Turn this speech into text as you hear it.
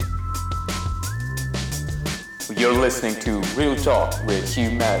You're listening to Real Talk with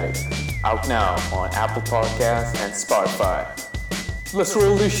Hugh Maddox, out now on Apple Podcasts and Spotify. Let's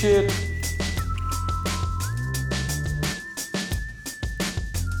roll this shit.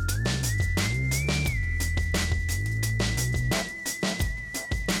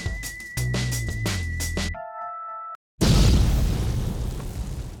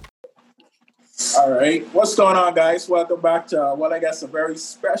 All right, what's going on, guys? Welcome back to I guess a very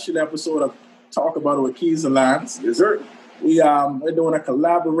special episode of Talk About It with Keys and Lance. Yes, sir. We're doing a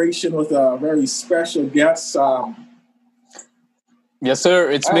collaboration with a very special guest. Yes, sir.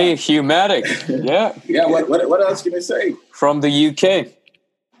 It's me, Hugh Maddox. Yeah. Yeah. What else can I say? From the UK.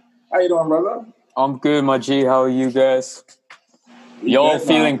 How you doing, brother? I'm good, my G. How are you guys? Y'all Good,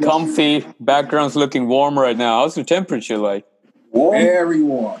 feeling man. comfy? Background's looking warm right now. How's the temperature like? Warm, Very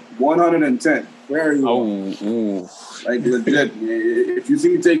warm. 110. Very warm. Oh, ooh. Like legit. If you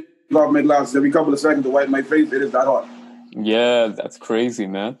see me take off my glasses every couple of seconds to wipe my face, it is that hot. Yeah, that's crazy,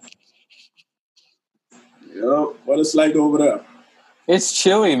 man. Yep. What it's like over there? It's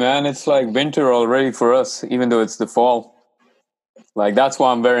chilly, man. It's like winter already for us, even though it's the fall. Like, that's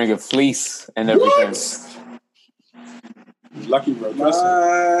why I'm wearing a fleece and everything. Lucky, bro. Trust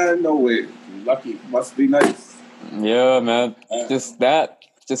me. No way. Lucky. Must be nice. Yeah, man. Just that.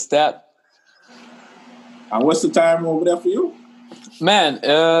 And what's the time over there for you? Man,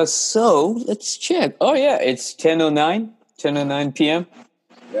 so let's check. Oh, yeah, it's 10:09 p.m.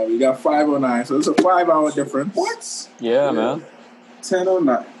 Yeah, we got 5:09, so it's a 5-hour difference. What? Yeah, man.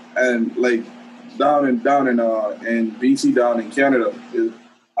 10:09. And like down in BC, down in Canada,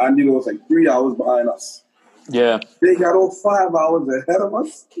 Andy was like 3 hours behind us. Yeah. They got all 5 hours ahead of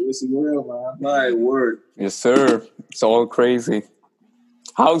us. It's real, man. My word. Yes, sir. It's all crazy.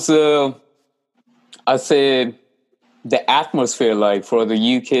 How's I say the atmosphere like for the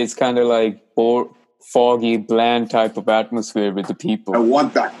UK? It's kind of like foggy, bland type of atmosphere with the people. I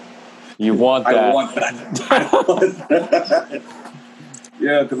want that. You want that? I want that.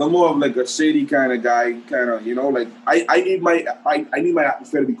 Yeah, because I'm more of like a shady kind of guy, like I need my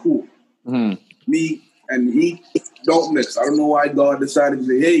atmosphere to be cool. Mhm. Me and he don't mix. I don't know why God decided to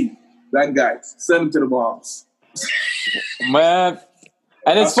say, hey, that guy, send him to the bombs. Man.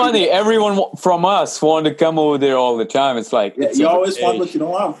 And it's funny, everyone from us want to come over there all the time. It's like... Yeah, you always want what you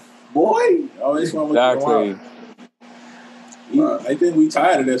don't have. Boy, you always want what you don't have. I think we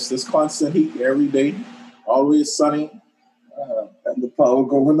tired of this constant heat every day, always sunny, and the power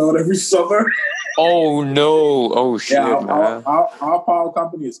going out every summer. Oh, no. Oh, shit, man. Our power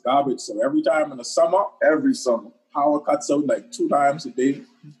company is garbage, so every time in the summer, power cuts out like 2 times a day.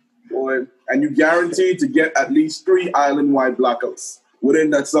 Boy, and you guaranteed to get at least 3 island-wide blackouts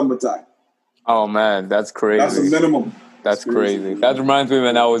within that summertime. Oh, man, that's crazy. That's a minimum. That's crazy. That reminds me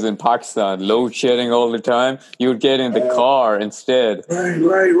when I was in Pakistan, load shedding all the time. You would get in the car instead. Right.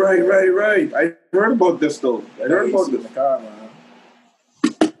 I heard about this, though. I heard about this. The car, man.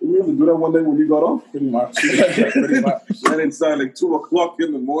 You used to do that one day when you got off? Pretty much. Pretty much. That inside like 2 o'clock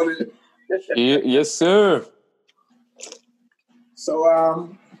in the morning. Yes, sir. So,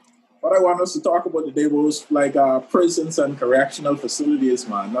 what I want us to talk about today was like prisons and correctional facilities,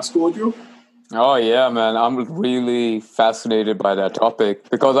 man. That's cool, Drew? Oh, yeah, man. I'm really fascinated by that topic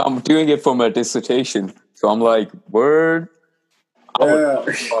because I'm doing it for my dissertation. So I'm like, word. I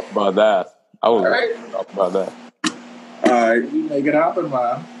would talk about that. All right, we make it happen,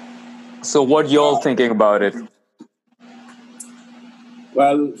 man. So what y'all thinking about it?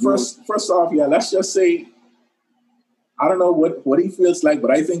 Well, first off, let's just say, I don't know what he feels like,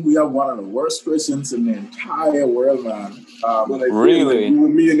 but I think we have one of the worst prisons in the entire world, man. Really? Like you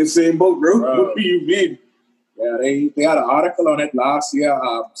and me in the same boat, bro. What do you mean? Yeah, they had an article on it last year.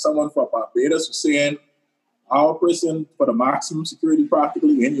 Someone from Barbados was saying our prison for the maximum security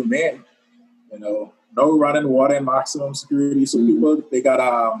practically inhumane. You know, no running water and maximum security. So people, they got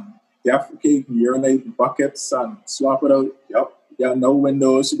defecate and urinate in buckets and swap it out. Yep. You got no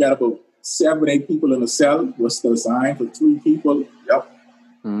windows. You got about 7, 8 people in a cell. Was designed for 3 people. Yep.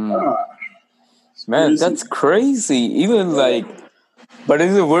 Man, that's crazy. Even like, but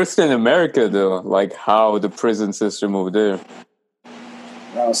is it worse than America though? Like how the prison system over there?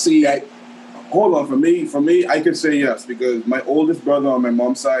 Now, see, hold on. For me, I could say yes because my oldest brother on my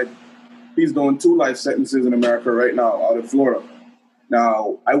mom's side, he's doing 2 life sentences in America right now out of Florida.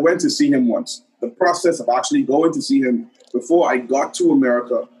 Now, I went to see him once. The process of actually going to see him before I got to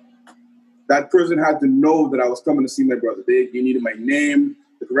America, that prison had to know that I was coming to see my brother. They needed my name,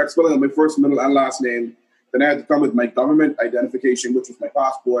 the correct spelling of my first, middle, and last name. Then I had to come with my government identification, which was my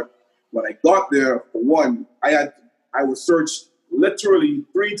passport. When I got there, for one, I was searched literally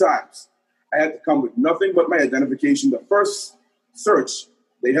 3 times. I had to come with nothing but my identification. The first search,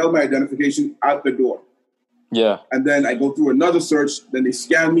 they held my identification at the door. Yeah. And then I go through another search, then they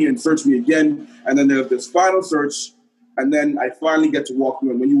scan me and search me again. And then there's this final search. And then I finally get to walk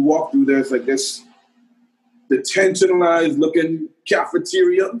through. And when you walk through, there's like this detentionalized looking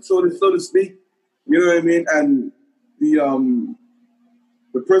cafeteria, so to speak. You know what I mean? And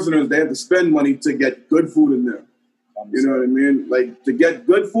the prisoners, they have to spend money to get good food in there. You know what I mean? Like, to get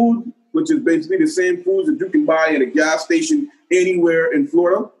good food, which is basically the same foods that you can buy at a gas station anywhere in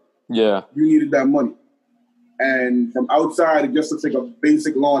Florida. Yeah. You needed that money. And from outside, it just looks like a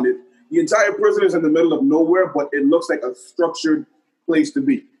basic lawn. The entire prison is in the middle of nowhere, but it looks like a structured place to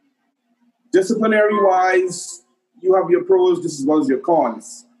be. Disciplinary-wise, you have your pros just as well as your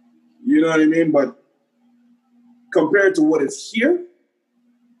cons. You know what I mean? But compared to what is here,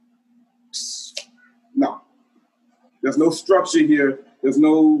 no. There's no structure here. There's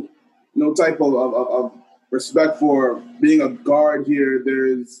no type of respect for being a guard here.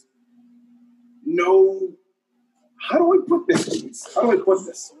 There's no... How do I put this?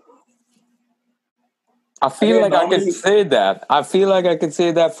 I feel like I could say that. I feel like I could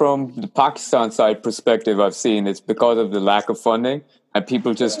say that from the Pakistan side perspective I've seen. It's because of the lack of funding and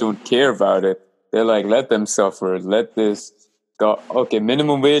people just don't care about it. They're like, let them suffer. Let this go. Okay,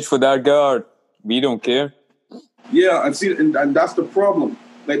 minimum wage for that guard. We don't care. Yeah, and that's the problem.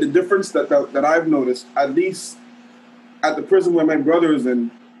 Like, the difference that I've noticed, at least at the prison where my brother is in,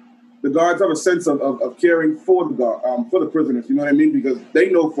 the guards have a sense of caring for the prisoners. You know what I mean? Because they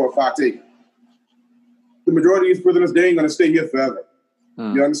know for a fact, hey, the majority of these prisoners, they ain't gonna stay here forever.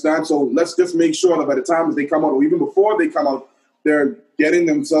 You understand? So let's just make sure that by the time that they come out, or even before they come out, they're getting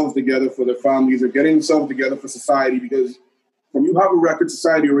themselves together for their families, they're getting themselves together for society, because when you have a record,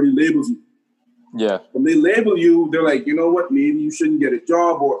 society already labels you. Yeah. When they label you, they're like, you know what, maybe you shouldn't get a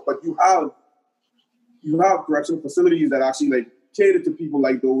job, but you have correctional facilities that actually like cater to people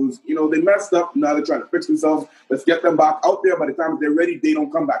like those. You know, they messed up, now they're trying to fix themselves. Let's get them back out there. By the time they're ready, they don't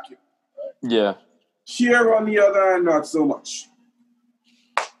come back here. Right? Yeah. Here, on the other hand, not so much.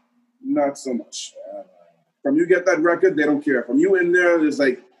 Not so much. From you get that record, they don't care. From you in there, it's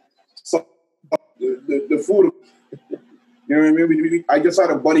like the food. You know what I mean? I just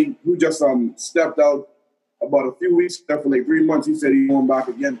had a buddy who just stepped out about a few weeks after like 3 months. He said he's going back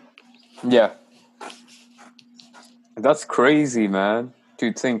again. Yeah. That's crazy, man,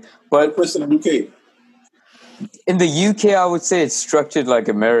 to think. But person in the UK. In the UK, I would say it's structured like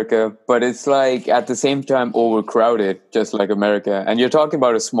America, but it's like at the same time overcrowded, just like America. And you're talking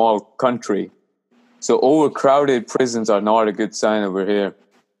about a small country. So overcrowded prisons are not a good sign over here.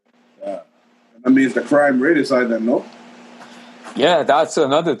 Yeah. That means the crime rate is high then, no? Yeah, that's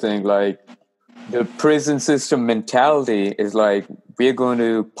another thing. Like, the prison system mentality is like, we're going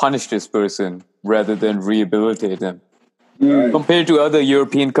to punish this person rather than rehabilitate them. Right. Compared to other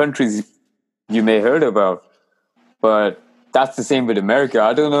European countries you may heard about. But that's the same with America.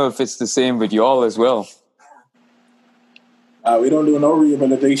 I don't know if it's the same with y'all as well. We don't do no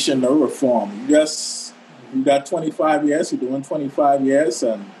rehabilitation, no reform. You got 25 years, you're doing 25 years,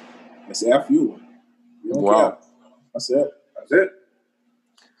 and it's F you. You don't care. That's it.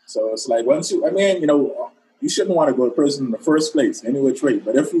 So it's like, you shouldn't want to go to prison in the first place, any which way.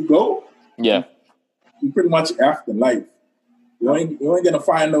 But if you go, yeah, you pretty much F in life. You ain't going to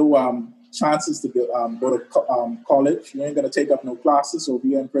find no chances to go to college. You ain't going to take up no classes or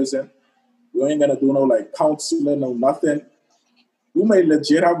be in prison. You ain't going to do no like counseling, no nothing. You may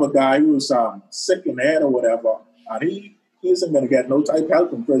legit have a guy who's sick in the head or whatever, and he isn't going to get no type of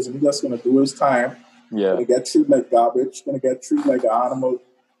help in prison. He's just going to do his time. Yeah. Going to get treated like garbage. Going to get treated like an animal.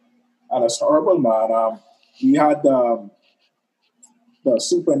 And it's horrible, man. We had the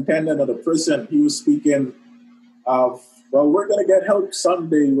superintendent of the prison. He was speaking of, well, we're going to get help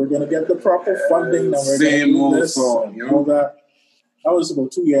someday. We're going to get the proper funding. And we're going to do this and all that. That was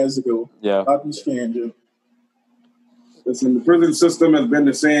about 2 years ago. Yeah. Nothing's changing. Listen, the prison system has been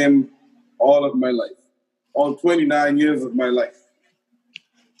the same all of my life. All 29 years of my life.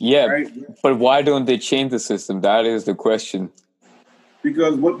 Yeah, right? But why don't they change the system? That is the question.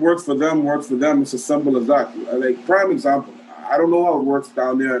 Because what works for them. It's as simple as that. Like, prime example, I don't know how it works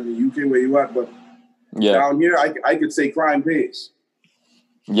down there in the UK where you at, but down here, I could say crime pays.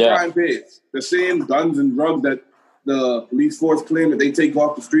 Yeah. Crime pays. The same guns and drugs that the police force claim that they take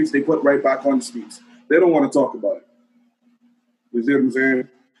off the streets, they put right back on the streets. They don't want to talk about it. You see what I'm saying?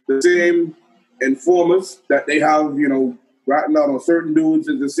 The same informers that they have, ratting out on certain dudes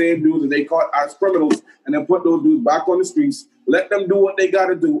is the same dudes that they caught as criminals and then put those dudes back on the streets. Let them do what they got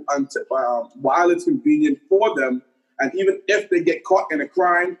to do until, while it's convenient for them, And even if they get caught in a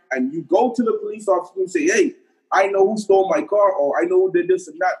crime and you go to the police officer and say, hey, I know who stole my car or I know who did this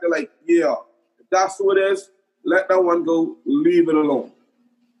and that, they're like, yeah, if that's who it is, let that one go, leave it alone.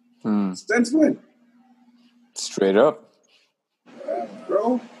 Since when? Straight up.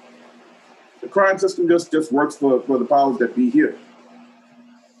 Bro, the crime system just works for the powers that be here.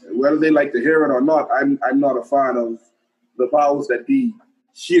 Whether they like to hear it or not, I'm not a fan of the powers that be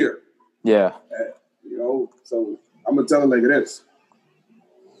here. Yeah. So I'm going to tell it like it is.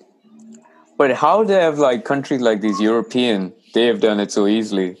 But how they have like countries like these European, they have done it so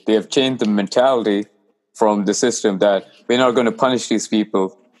easily. They have changed the mentality from the system that we're not going to punish these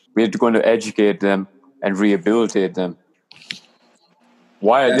people. We're going to educate them and rehabilitate them.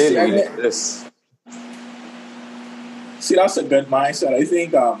 Why are they leading this? See, that's a good mindset. I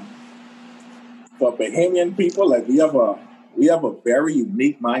think for Bahamian people, like we have a very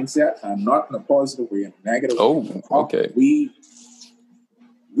unique mindset, and not in a positive way, in a negative way. Oh, okay. We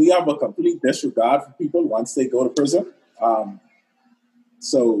have a complete disregard for people once they go to prison.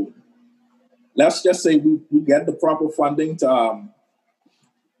 So let's just say we get the proper funding to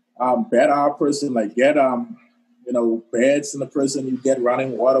bed our prison, like get beds in the prison, you get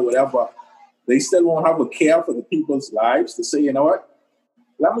running water, whatever. They still won't have a care for the people's lives to say, you know what,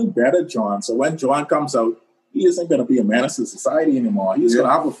 let me better John. So when John comes out, he isn't going to be a menace to society anymore. He's going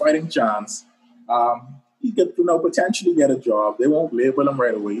to have a fighting chance. He could, potentially get a job. They won't label him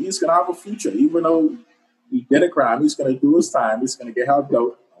right away. He's going to have a future. Even though he did a crime, he's going to do his time. He's going to get helped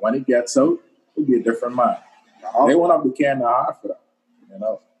out. When he gets out, he'll be a different man. They won't have the care in their heart for that.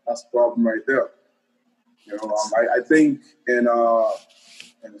 That's the problem right there. I think in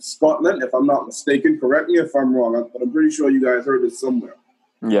Scotland, if I'm not mistaken, correct me if I'm wrong, but I'm pretty sure you guys heard this somewhere.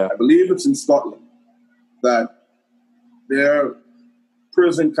 Yeah. I believe it's in Scotland that their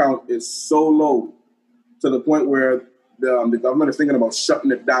prison count is so low to the point where the government is thinking about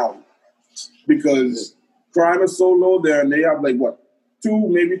shutting it down because crime is so low there, and they have 2,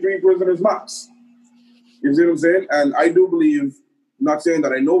 maybe 3 prisoners max. You see what I'm saying? And I do believe, I'm not saying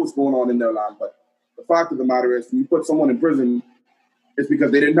that I know what's going on in their land, but the fact of the matter is, when you put someone in prison, it's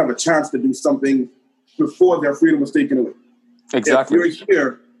because they didn't have a chance to do something before their freedom was taken away. Exactly. If you're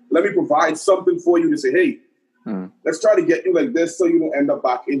here, let me provide something for you to say, hey, let's try to get you like this so you don't end up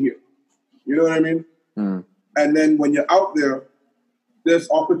back in here. You know what I mean? And then when you're out there, there's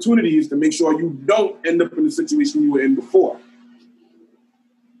opportunities to make sure you don't end up in the situation you were in before.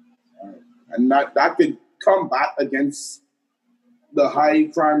 And that could combat against the high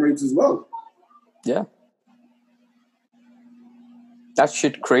crime rates as well. Yeah. That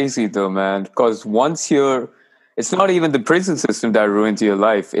shit crazy though, man. Because it's not even the prison system that ruins your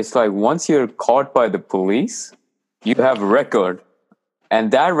life. It's like once you're caught by the police, you have a record.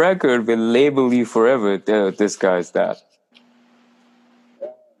 And that record will label you forever. This guy's that.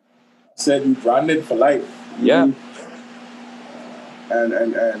 Said you branded for life. Yeah. And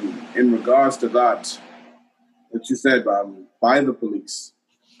in regards to that, what you said by the police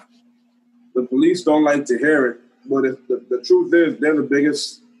don't like to hear it, but the truth is they're the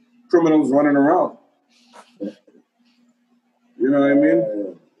biggest criminals running around. You know what I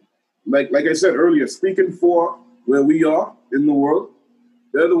mean? Like I said earlier, speaking for where we are in the world,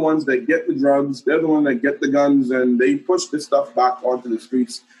 they're the ones that get the drugs, they're the ones that get the guns, and they push this stuff back onto the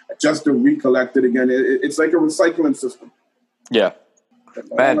streets just to recollect it again. It's like a recycling system. Yeah.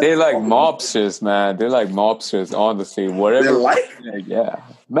 Man, they're like mobsters, man. They're like mobsters, honestly. Whatever. Yeah.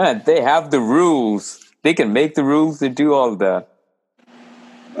 Man, they have the rules. They can make the rules. They do all that.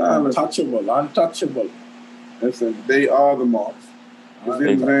 Untouchable. Listen, they are the mobs.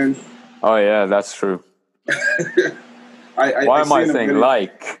 Oh, yeah, that's true. Why am I saying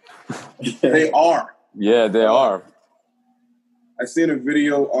like? They are. Yeah, they are. I seen a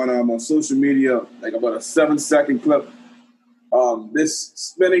video on social media, like about a 7-second clip. This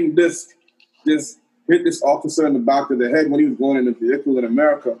spinning disc just hit this officer in the back of the head when he was going in the vehicle in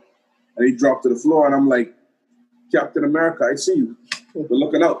America, and he dropped to the floor. And I'm like, Captain America, I see you. Good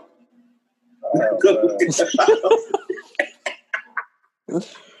looking out. Good looking out.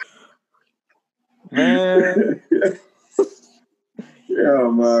 Man. Yeah,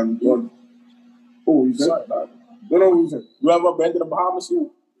 man. Oh, you said that? No, you ever been to the Bahamas?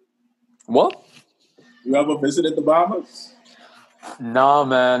 What? You ever visited the Bahamas? Nah,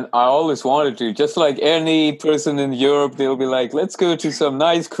 man. I always wanted to. Just like any person in Europe, they'll be like, let's go to some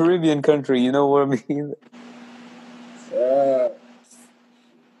nice Caribbean country. You know what I mean?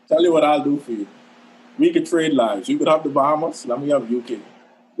 Tell you what I'll do for you. We could trade lives. You could have the Bahamas. Let me have UK.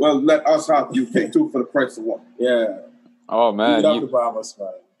 Well, let us have UK too for the price of one. Yeah. Oh, man. You could have the Bahamas,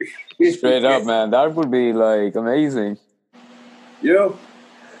 man. Straight up, man. That would be like amazing. Yeah.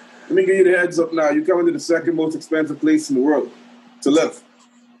 Let me give you the heads up now. You're coming to the second most expensive place in the world to live.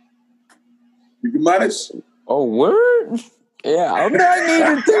 You can manage? Oh, word? Yeah, I mean,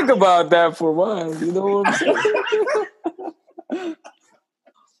 I need to think about that for a while. You know what I'm saying?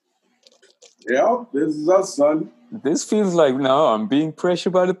 Yeah, this is us, son. This feels like now I'm being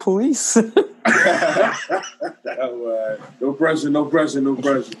pressured by the police. No pressure, no pressure, no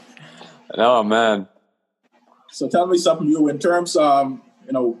pressure. Oh, man. So tell me something, you in terms of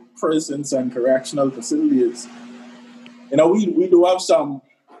prisons and correctional facilities. We do have some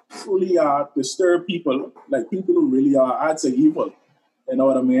truly disturbed people, like people who really are, I'd say, evil. You know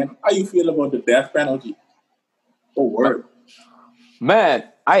what I mean? How you feel about the death penalty? Oh, word. Man,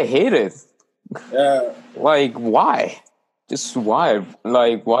 I hate it. Yeah. Like, why? Just why?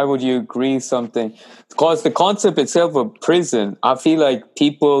 Like, why would you agree something? Because the concept itself of prison, I feel like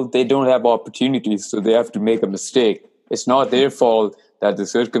people, they don't have opportunities, so they have to make a mistake. It's not their fault that the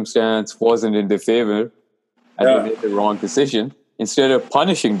circumstance wasn't in their favor and they made the wrong decision. Instead of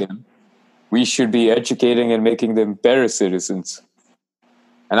punishing them, we should be educating and making them better citizens.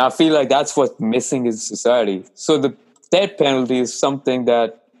 And I feel like that's what's missing in society. So the death penalty is something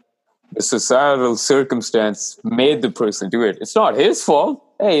that the societal circumstance made the person do it. It's not his fault.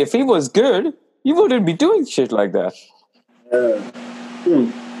 Hey, if he was good, you wouldn't be doing shit like that.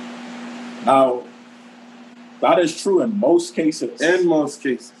 Now, that is true in most cases. In most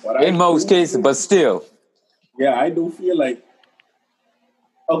cases. But still. Yeah, I do feel like,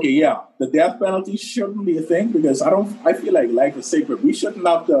 the death penalty shouldn't be a thing because I feel like life is sacred. We shouldn't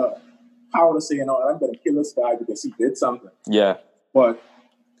have the power to say, I'm going to kill this guy because he did something. Yeah. But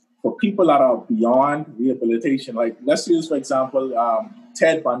for people that are beyond rehabilitation, like let's use, for example,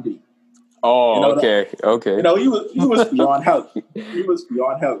 Ted Bundy. Oh, okay. He was beyond help. He was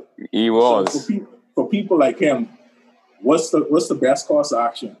beyond help. He was. So for people like him, what's the best course of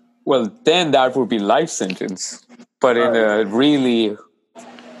action? Well, then that would be life sentence, but in a really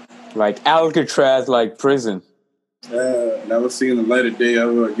like Alcatraz like prison. Never seeing the light of day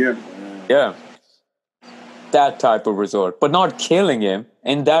ever again. Yeah. That type of resort, but not killing him.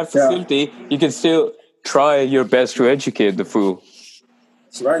 In that facility, you can still try your best to educate the fool.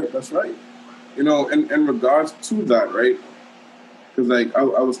 That's right. In regards to that, right? Because like I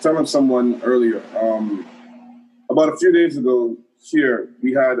was telling someone earlier, about a few days ago here,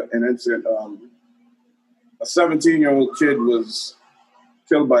 we had an incident. A 17-year-old kid was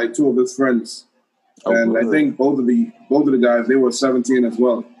killed by two of his friends. And I think both of the guys, they were 17 as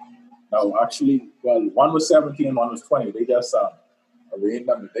well. No, actually, one was 17, one was 20. They just arraigned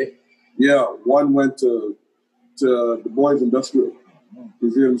them today. Yeah, one went to the boys' industrial.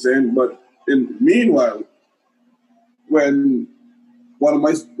 You see what I'm saying? But meanwhile, when one of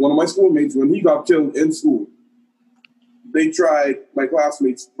my schoolmates, when he got killed in school, they tried my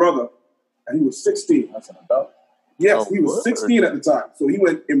classmate's brother, and he was 16. That's an adult. Yes, he was 16 at the time. So he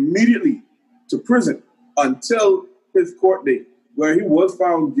went immediately to prison until his court date, where he was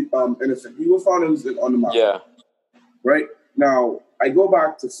found innocent. He was found innocent on the mark. Yeah. Right? Now, I go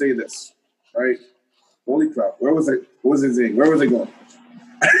back to say this, right? Holy crap. Where was I? What was it saying? Where was I going?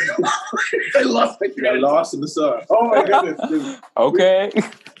 I lost in the sun. Oh, my goodness. Okay.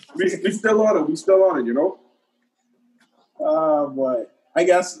 We still on it. We still on it, you know? Boy. I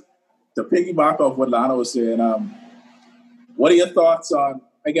guess to piggyback off what Lana was saying, what are your thoughts on,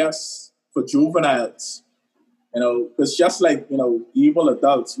 I guess, for juveniles? Because just like, evil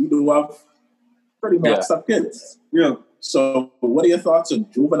adults, we do have pretty messed up kids. Yeah. So what are your thoughts on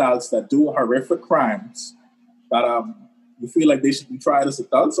juveniles that do horrific crimes that you feel like they should be tried as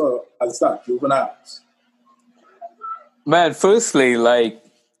adults or as that, juveniles? Man, firstly, like,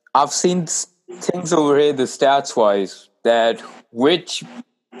 I've seen things over here, the stats-wise, that which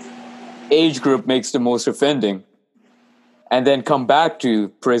age group makes the most offending and then come back to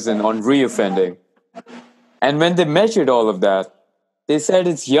prison on reoffending. And when they measured all of that, they said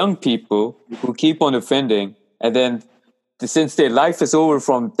it's young people who keep on offending, and then since their life is over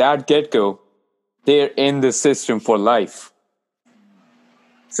from that get-go, they're in the system for life.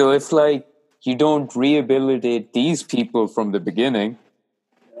 So if like you don't rehabilitate these people from the beginning,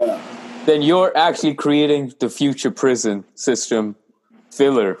 then you're actually creating the future prison system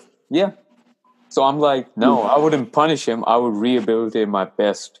filler. Yeah. So I'm like, no, I wouldn't punish him. I would rehabilitate my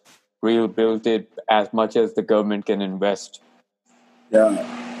best. Rehabilitate as much as the government can invest.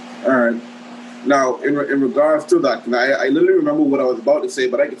 Yeah. All right. Now, in regards to that, I literally remember what I was about to say,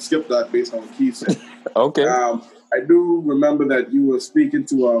 but I can skip that based on what Keith said. Okay. I do remember that you were speaking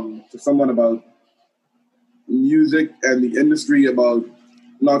to someone about music and the industry, about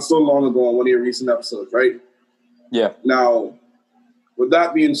not so long ago on one of your recent episodes, right? Yeah. Now, with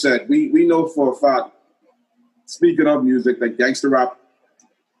that being said, we know for a fact, speaking of music, that gangster rap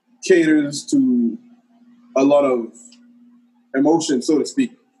caters to a lot of emotion, so to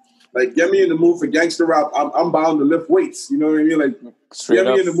speak. Like, get me in the mood for gangster rap, I'm bound to lift weights. You know what I mean? Like, Straight get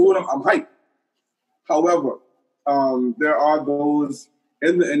me up. in the mood, I'm hyped. However, there are those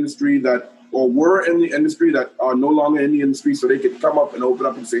in the industry that, or were in the industry that are no longer in the industry, so they could come up and open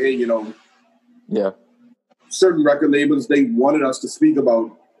up and say, hey, you know, Yeah. certain record labels, they wanted us to speak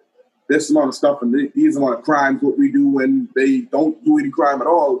about this amount of stuff and these amount of crimes, what we do, and they don't do any crime at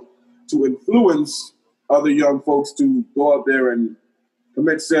all, to influence other young folks to go out there and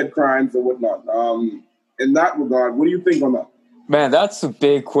commit said crimes or whatnot. In that regard, what do you think on that? Man, that's a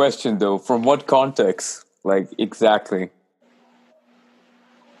big question, though. From what context? Like, exactly.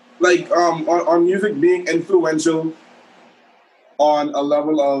 Like, on music being influential on a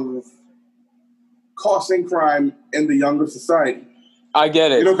level of causing crime in the younger society. I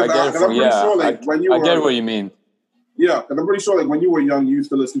get it. You know, I get it. I'm pretty sure, like, when you I were, get what you mean. Yeah, because I'm pretty sure, like, when you were young, you used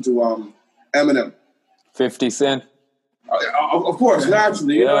to listen to Eminem. 50 Cent. Of course,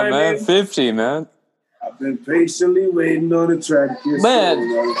 naturally. You know Yeah, what man. I mean? 50, man. I've been patiently waiting on the track. Man.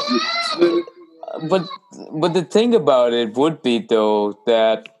 But the thing about it would be, though,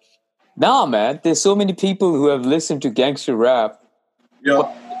 that, nah, man, there's so many people who have listened to gangster rap. Yeah.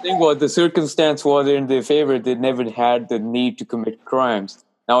 But the thing was, the circumstance was in their favor. They never had the need to commit crimes.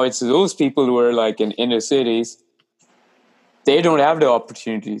 Now, it's those people who are, like, in inner cities. They don't have the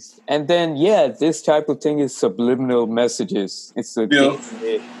opportunities. And then, yeah, this type of thing is subliminal messages. It's the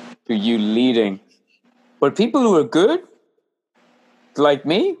gateway to you leading. But people who are good, like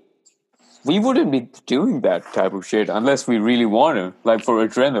me, we wouldn't be doing that type of shit unless we really want to, like for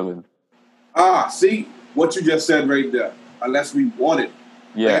adrenaline. See what you just said right there. Unless we want it.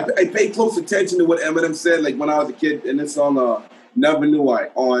 Yeah. Like, I paid close attention to what Eminem said, like when I was a kid, and it's on Never Knew I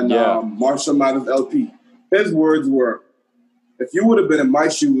on Marshall Mathers LP. His words were, if you would have been in my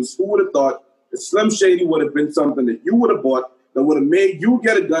shoes, who would have thought that Slim Shady would have been something that you would have bought that would have made you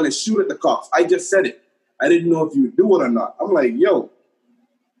get a gun and shoot at the cops? I just said it. I didn't know if you would do it or not. I'm like, yo,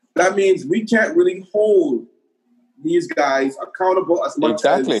 that means we can't really hold these guys accountable as much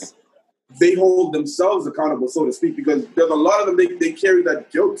as they hold themselves accountable, so to speak, because there's a lot of them, they carry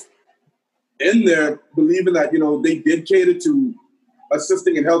that guilt in there, believing that, you know, they did cater to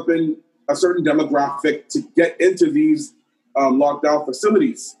assisting and helping a certain demographic to get into these lockdown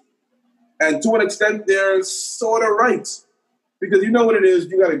facilities. And to an extent, they're sort of right. Because you know what it is,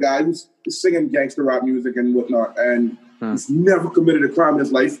 you got a guy who's singing gangster rap music and whatnot, and he's never committed a crime in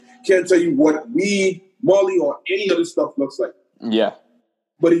his life, can't tell you what weed, Molly, or any other stuff looks like. Yeah.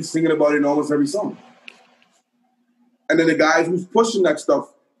 But he's singing about it in almost every song. And then the guys who's pushing that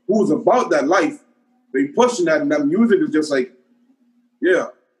stuff, who's about that life, they pushing that, and that music is just like, yeah,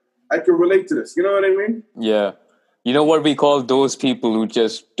 I can relate to this. You know what I mean? Yeah. You know what we call those people who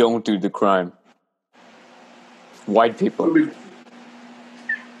just don't do the crime? White people.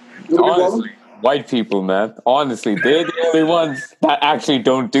 Honestly, white people, man. Honestly, they're the only ones that actually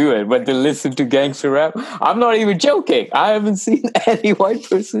don't do it, but they listen to gangster rap. I'm not even joking. I haven't seen any white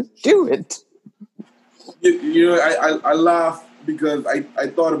person do it. You know, I laugh because I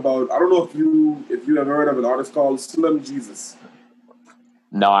thought about, I don't know if you have heard of an artist called Slim Jesus.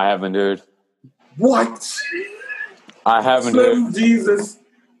 No, I haven't heard. What? I haven't Slim heard. Jesus,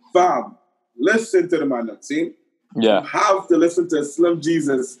 fam. Listen to the man. See? Yeah. You have to listen to Slim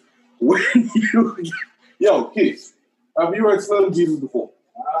Jesus when you... Yo, Keith, have you heard Slim Jesus before?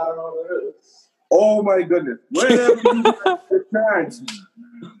 I don't know what it is. Oh, my goodness. Whenever you get the chance,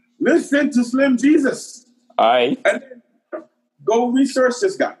 listen to Slim Jesus. All right. And then go research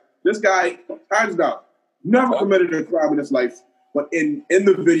this guy. This guy, hands down, never committed a crime in his life. But in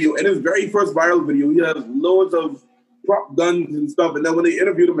the video, in his very first viral video, he has loads of prop guns and stuff. And then when they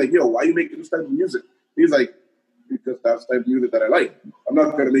interviewed him, like, yo, why are you making this type of music? He's like, because that's the type of music that I like. I'm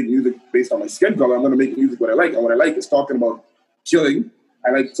not going to make music based on my skin color. I'm going to make music what I like. And what I like is talking about killing.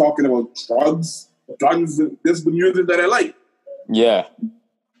 I like talking about drugs, guns. This is the music that I like. Yeah.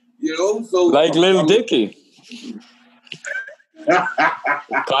 You know? So like Lil Dicky.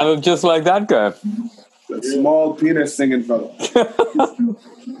 Kind of just like that guy. The small penis singing fellow.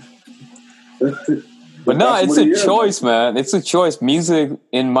 But no, it's a choice, man. It's a choice. Music,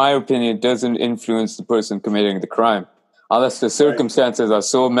 in my opinion, doesn't influence the person committing the crime. Unless the circumstances are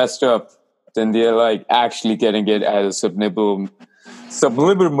so messed up, then they're like actually getting it as a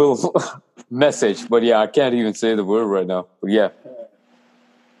subliminal message. But yeah, I can't even say the word right now. But yeah.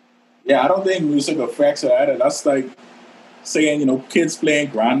 Yeah, I don't think music affects it either. That's like saying, kids playing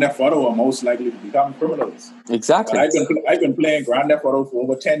Grand Theft Auto are most likely to become criminals. Exactly. But I've been playing Grand Theft Auto for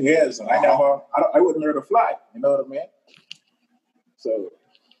over 10 years, and I wouldn't hurt a fly. You know what I mean? So,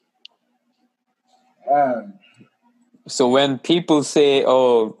 So when people say,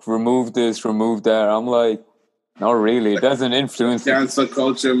 "Oh, remove this, remove that," I'm like, not really. It doesn't influence cancel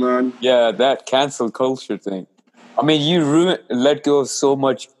culture, man. Yeah, that cancel culture thing. I mean, you let go of so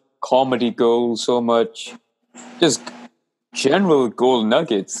much comedy gold, so much just general gold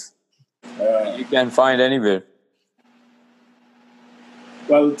nuggets you can find anywhere.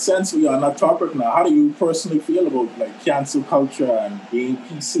 Well, since we are on that topic now, how do you personally feel about like cancel culture and being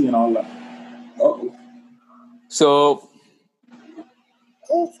PC and all that? So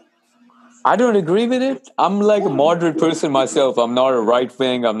I don't agree with it. I'm like a moderate person myself. I'm not a right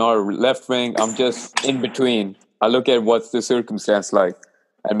wing. I'm not a left wing. I'm just in between. I look at what's the circumstance like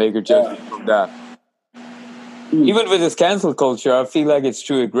and make a judgment from that. Even with this cancel culture, I feel like it's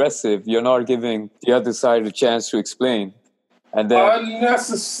too aggressive. You're not giving the other side a chance to explain. And then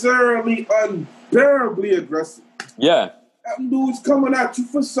unnecessarily, unbearably aggressive. Yeah. That dude's coming at you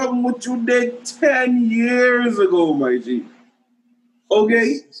for something what you did 10 years ago, my G.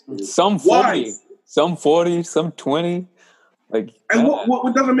 Okay? Some 40, some 40, some 20. Like, and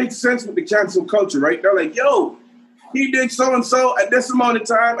what doesn't make sense with the cancel culture, right? They're like, yo, he did so-and-so at this amount of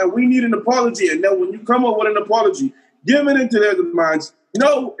time, and we need an apology. And then when you come up with an apology, giving into their demands,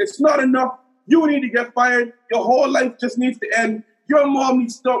 no, it's not enough. You need to get fired. Your whole life just needs to end. Your mom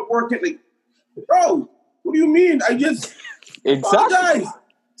needs to start working. Like, bro, what do you mean? I just apologize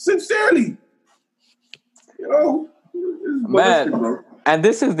sincerely. Man, and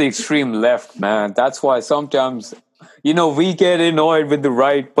this is the extreme left, man. That's why sometimes, we get annoyed with the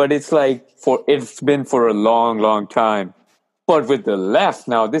right, but it's like it's been for a long, long time. But with the left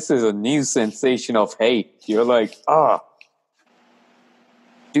now, this is a new sensation of hate. You're like,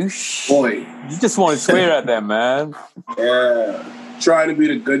 douche. Boy. You just want to swear at them, man. Yeah. Trying to be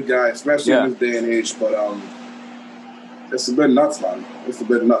the good guy, especially in this day and age, but it's a bit nuts, man. It's a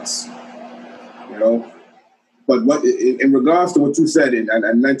bit nuts. But what in regards to what you said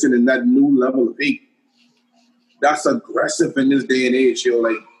and mentioned in that new level of hate, that's aggressive in this day and age.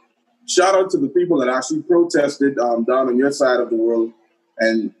 Like, shout out to the people that actually protested down on your side of the world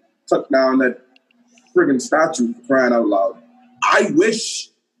and took down that friggin' statue, crying out loud. I wish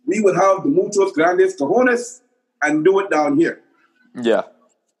we would have the muchos grandes cojones and do it down here. Yeah.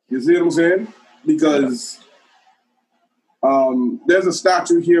 You see what I'm saying? Because there's a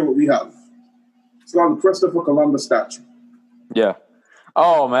statue here what we have. It's called the Christopher Columbus statue. Yeah.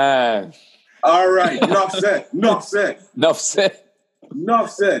 Oh, man. All right. Enough said.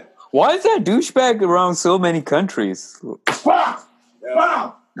 Why is that douchebag around so many countries? Wow.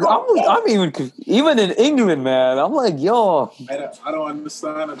 I'm even in England, man. I'm like, yo. I don't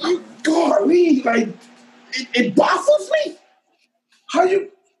understand it. Golly, like, it baffles me. How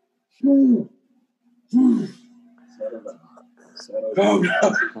you...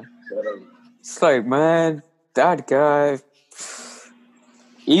 It's like, man, that guy.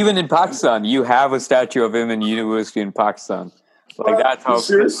 Even in Pakistan, you have a statue of him in university in Pakistan. Like, that's how. You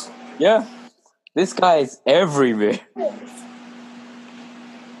serious? Yeah, this guy is everywhere.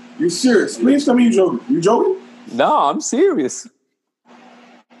 You serious? Please tell me you joking. You joking? No, I'm serious.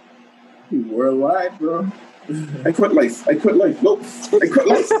 You worldwide, bro. I quit life. Nope. I quit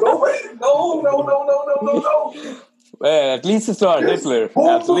life. No. Well, at least it's not Hitler.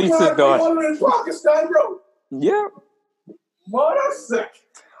 At least it's not. In Pakistan, bro. Yeah. Mother sick.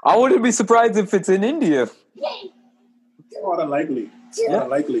 I wouldn't be surprised if it's in India. More than likely.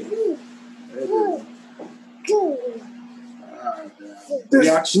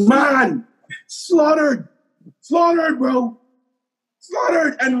 This man slaughtered, bro.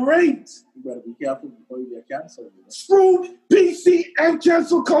 Slaughtered and raped. You better be careful before you get canceled. Screw PC and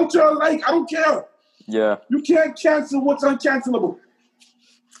cancel culture alike. I don't care. Yeah. You can't cancel what's uncancelable.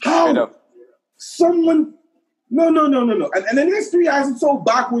 How? Someone... No. And then history has it so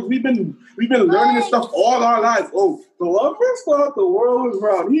backwards. We've been learning this stuff all our lives. Oh, Columbus thought the world was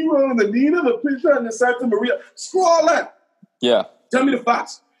round. He wrote the Nina, the Pinta, and the Santa Maria. Screw all that. Yeah. Tell me the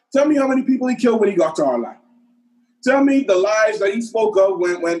facts. Tell me how many people he killed when he got to our land. Tell me the lies that he spoke of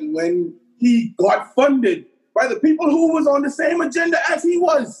when he got funded by the people who was on the same agenda as he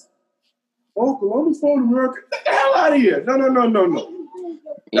was. Oh, Columbus found America. Get the hell out of here. No.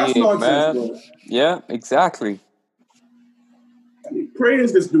 That's nonsense, bro. Yeah, exactly. I mean,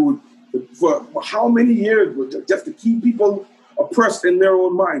 praise this dude for how many years just to keep people oppressed in their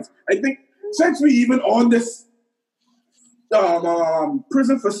own minds. I think since we even on this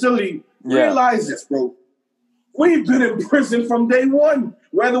prison facility, realize this, bro. We've been in prison from day one.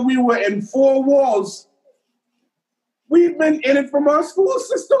 Whether we were in four walls, we've been in it from our school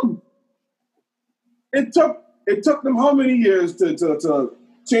system. It took them how many years to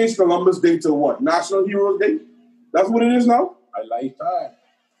change Columbus Day to what? National Heroes Day? That's what it is now? A lifetime.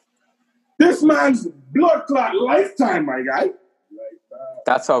 This man's blood clot lifetime, my guy. Lifetime.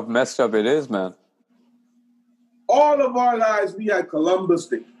 That's how messed up it is, man. All of our lives, we had Columbus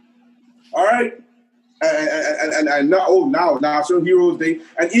Day. All right? And now National Heroes Day.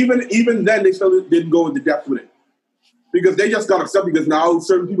 And even then, they still didn't go into depth with it. Because they just got upset because now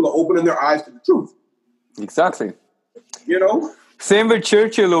certain people are opening their eyes to the truth. Exactly. You know? Same with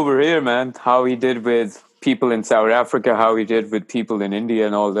Churchill over here, man. How he did with people in South Africa, how he did with people in India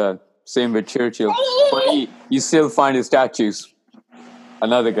and all that. Same with Churchill. But you still find his statues.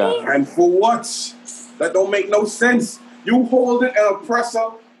 Another guy. And for what? That don't make no sense. You hold an oppressor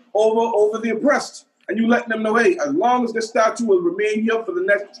over the oppressed. And you let them know, hey, as long as this statue will remain here for the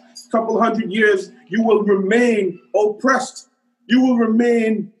next couple hundred years, you will remain oppressed. You will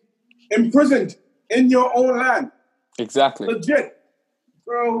remain imprisoned in your own land. Exactly. Legit.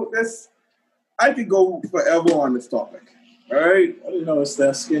 Bro, I could go forever on this topic. All right? I didn't know it's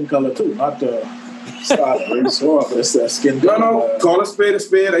their skin color too, not the style of race or but it's their skin color. No, call a spade a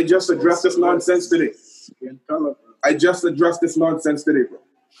spade. I just addressed this nonsense today. Skin color. I just addressed this nonsense today, bro.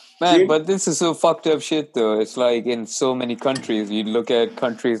 Man, but this is so fucked up shit, though. It's like in so many countries. You look at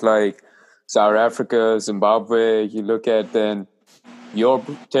countries like South Africa, Zimbabwe. You look at then your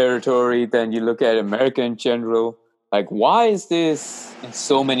territory. Then you look at America in general. Like, why is this in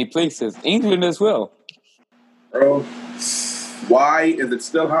so many places? England as well. Bro, why is it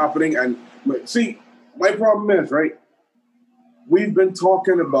still happening? And see, my problem is, right? We've been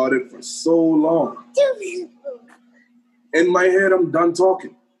talking about it for so long. In my head, I'm done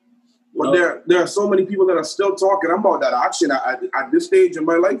talking. But there are so many people that are still talking. I'm about that action at this stage in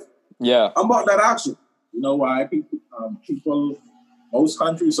my life. Yeah. I'm about that action. You know why people, most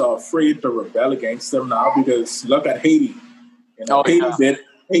countries are afraid to rebel against them now because look at Haiti. You know,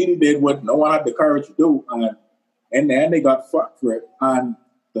 Haiti did what no one had the courage to do, and then they got fucked for it. And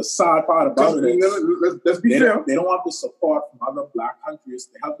the sad part about it is, let's be fair. They don't want the support from other black countries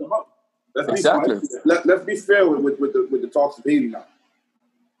to help them out. Let's be fair with the talks of Haiti now.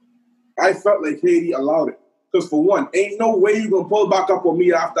 I felt like Haiti allowed it. Because for one, ain't no way you going to pull back up on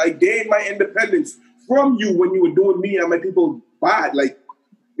me after I gained my independence from you when you were doing me and my people bad. Like,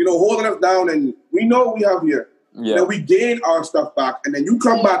 you know, holding us down. And we know what we have here. Yeah. Then we gain our stuff back. And then you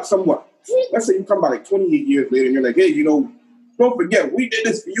come back somewhat. Let's say you come back like 28 years later and you're like, hey, you know, don't forget, we did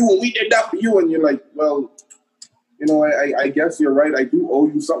this for you and we did that for you. And you're like, well, you know, I guess you're right. I do owe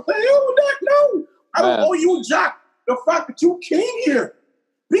you something. The hell with that? No. I don't owe you jack. The fact that you came here.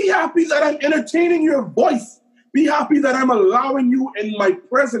 Be happy that I'm entertaining your voice. Be happy that I'm allowing you in my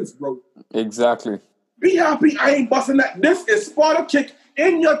presence, bro. Exactly. Be happy I ain't busting that. This is Sparta kick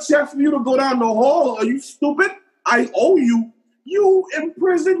in your chest for you to go down the hall. Are you stupid? I owe you. You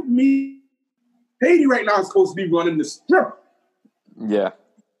imprisoned me. Haiti right now is supposed to be running the strip. Yeah.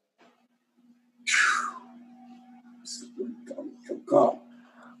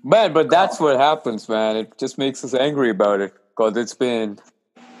 Man, but that's what happens, man. It just makes us angry about it because it's been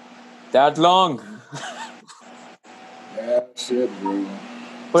that long. Yeah, shit, bro.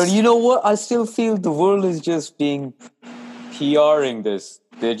 But you know what? I still feel the world is just being PRing this.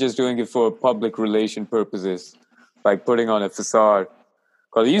 They're just doing it for public relation purposes, like putting on a facade.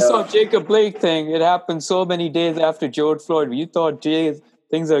 Because you saw Jacob Blake thing. It happened so many days after George Floyd. You thought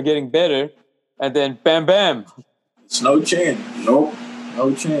things are getting better, and then bam, bam. It's no chance. Nope,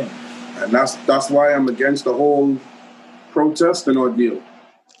 no chance. And that's why I'm against the whole protesting ordeal.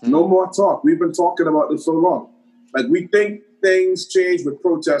 No more talk. We've been talking about this so long. Like, we think things change with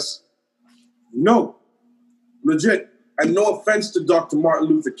protests. No. Legit. And no offense to Dr. Martin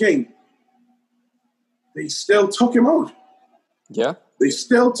Luther King. They still took him out. Yeah. They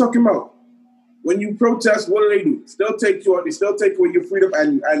still took him out. When you protest, what do? Still take you out. They still take away your freedom.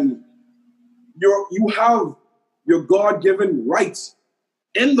 And you have your God-given rights.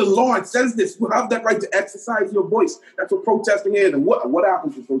 In the law, it says this. You have that right to exercise your voice. That's what protesting is. And what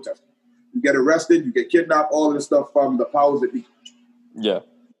happens with protesting? You get arrested, you get kidnapped, all of this stuff from the powers that be. Yeah.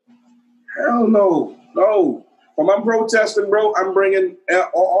 Hell no. No. When I'm protesting, bro, I'm bringing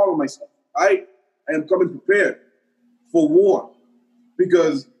all of my stuff. I am coming prepared for war.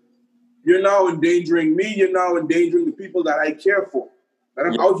 Because you're now endangering me. You're now endangering the people that I care for. That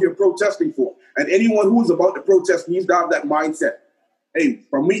I'm out here protesting for. And anyone who's about to protest needs to have that mindset. Hey,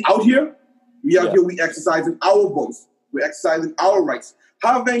 from me out here, we exercising our voice. We're exercising our rights.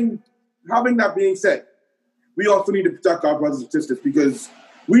 Having that being said, we also need to protect our brothers and sisters because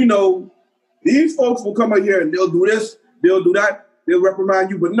we know these folks will come out here and they'll do this, they'll do that, they'll reprimand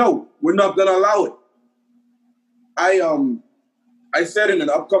you, but no, we're not gonna allow it. I said in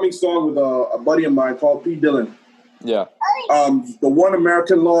an upcoming song with a buddy of mine called P. Dillon. Yeah. The one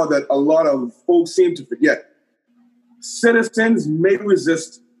American law that a lot of folks seem to forget. Citizens may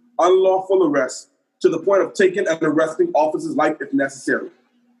resist unlawful arrest to the point of taking an arresting officer's life if necessary.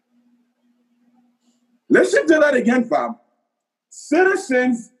 Listen to that again, fam.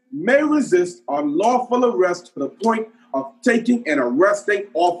 Citizens may resist unlawful arrest to the point of taking an arresting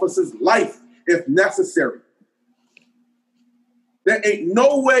officer's life if necessary. There ain't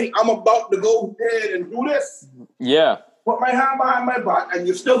no way I'm about to go ahead and do this. Yeah. Put my hand behind my back and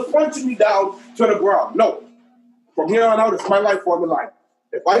you're still punching me down to the ground. No. From here on out, it's my life on the line.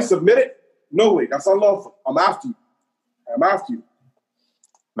 If I submit it, no way. That's unlawful. I'm after you. I'm after you.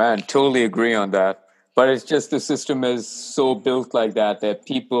 Man, totally agree on that. But it's just the system is so built like that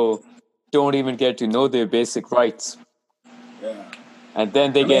people don't even get to know their basic rights. Yeah. And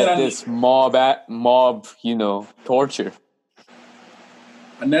then they get this mob, torture.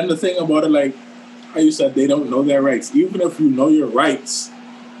 And then the thing about it, like how you said, they don't know their rights. Even if you know your rights,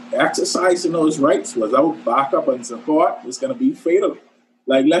 exercising those rights without backup and support is going to be fatal.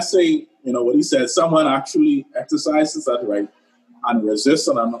 Like, let's say, what he said, someone actually exercises that right and resists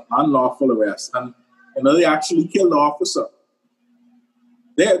an unlawful arrest. And, they actually kill the officer.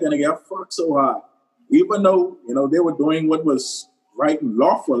 They're going to get fucked so hard. Even though, they were doing what was right and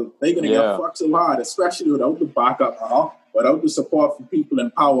lawful, they're going to get fucked so hard, especially without the backup, without the support from people in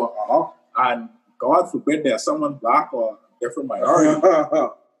power, and God forbid there's someone black or different minority.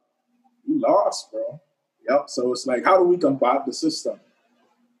 You lost, bro. Yep. So it's like, how do we combat the system?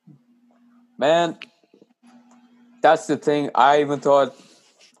 Man, that's the thing. I even thought,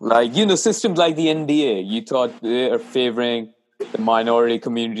 systems like the NBA, you thought they are favoring the minority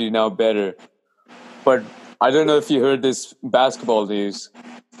community now better. But I don't know if you heard this basketball news.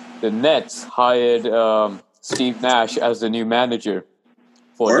 The Nets hired Steve Nash as the new manager.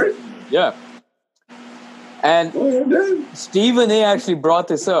 Yeah. And Stephen A. actually brought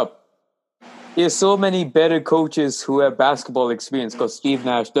this up. There's so many better coaches who have basketball experience because Steve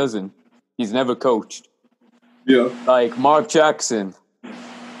Nash doesn't. He's never coached. Yeah. Like Mark Jackson.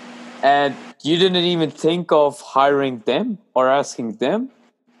 And you didn't even think of hiring them or asking them?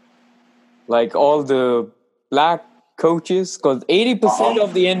 Like all the black coaches? Because 80%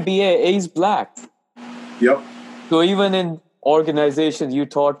 of the NBA is black. Yep. So even in organizations you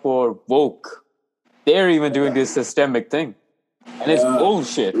thought were woke, they're even doing this systemic thing. And it's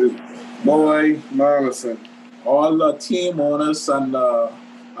bullshit. Boy, Marlison. All the team owners and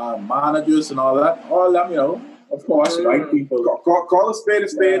managers and all that, all them, of course, white people. Call a spade,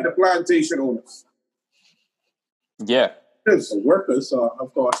 the plantation owners. Yeah. The workers are,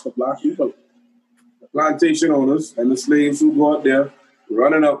 of course, the black people. The plantation owners and the slaves who go out there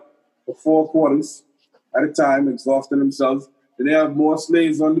running up for 4 quarters at a time, exhausting themselves. Then they have more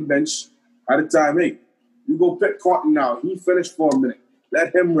slaves on the bench at a time. Hey, you go pick cotton now. He finished for a minute.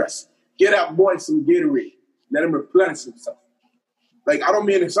 Let him rest. Get that boy some Gatorade. Let him replenish himself. Like, I don't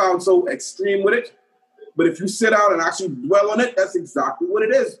mean to sound so extreme with it, but if you sit down and actually dwell on it, that's exactly what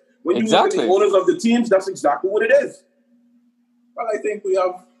it is. When you look at the owners of the teams, that's exactly what it is. Well, I think we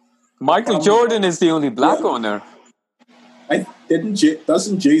have... Michael Jordan is the only black owner.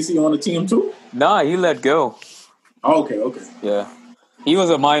 Doesn't Jay-Z own a team too? Nah, he let go. Oh, okay. Yeah. He was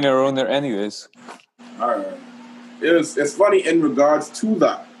a minor owner anyways. All right. It's funny in regards to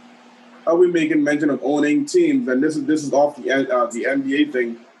that. How we making mention of owning teams, and this is off the NBA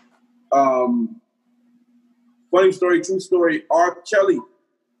thing. Funny story, true story. R. Kelly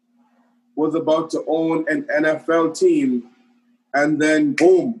was about to own an NFL team, and then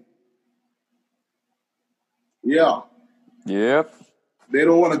boom. Yeah. Yep. They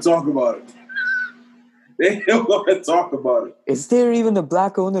don't want to talk about it. They don't want to talk about it. Is there even a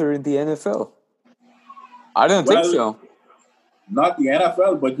black owner in the NFL? I don't think so. Not the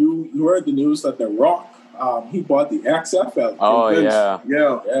NFL, but you heard the news that The Rock, he bought the XFL. Oh, yeah.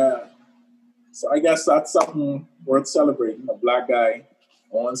 Yeah. So I guess that's something worth celebrating. A black guy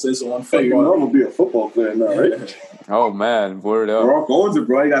owns his own football. Hey, you know I'm going to be a football player now, right? Oh, man. Word up. Rock owns it,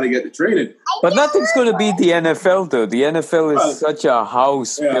 bro. You got to get the training. But nothing's going to beat the NFL, though. The NFL is such a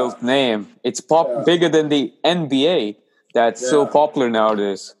house-built name. It's bigger than the NBA that's so popular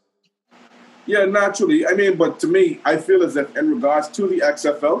nowadays. Yeah, naturally. I mean, but to me, I feel as if in regards to the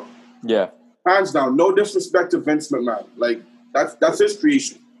XFL, hands down, no disrespect to Vince McMahon. Like, that's his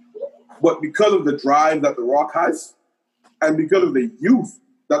creation. But because of the drive that The Rock has, and because of the youth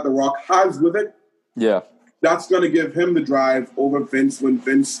that The Rock has with it, that's going to give him the drive over Vince when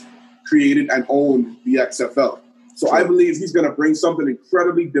Vince created and owned the XFL. So I believe he's going to bring something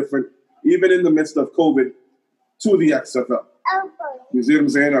incredibly different, even in the midst of COVID, to the XFL. You see what I'm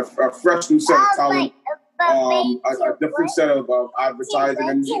saying? A fresh new set of talent, a different set of advertising.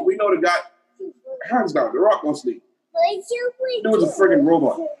 And we know the guy, hands down, The Rock wants to leave. He was a friggin'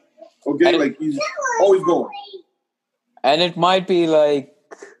 robot. Okay? Like, he's always going. And it might be like,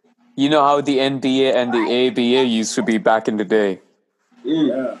 you know how the NBA and the ABA used to be back in the day?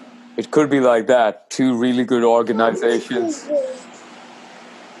 Yeah. It could be like that. Two really good organizations.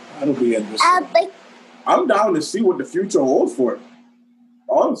 That'll be interesting. I'm down to see what the future holds for it.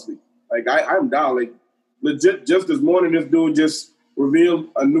 Honestly. Like, I'm down. Like, legit, just this morning, this dude just revealed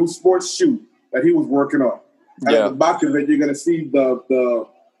a new sports shoe that he was working on. And at the back of it, you're going to see the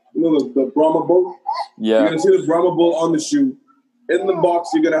Brahma Bull. Yeah. You're going to see the Brahma Bull on the shoe. In the box,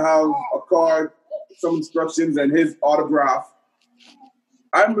 you're going to have a card, some instructions, and his autograph.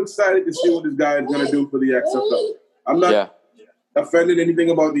 I'm excited to see what this guy is going to do for the XFL. I'm not offended anything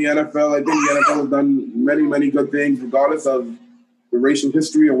about the NFL. I think the NFL has done many, many good things, regardless of the racial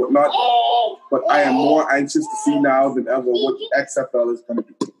history or whatnot. But I am more anxious to see now than ever what the XFL is going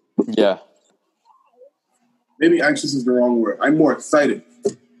to do. Yeah. Maybe anxious is the wrong word. I'm more excited.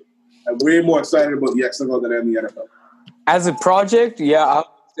 I'm way more excited about the XFL than I am the NFL. As a project,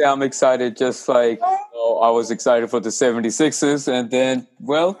 I'm excited. Just like I was excited for the 76ers, and then,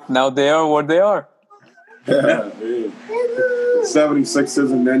 well, now they are what they are. The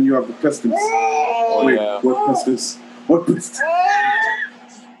 76ers, and then you have the Pistons. What Pistons? What Pistons?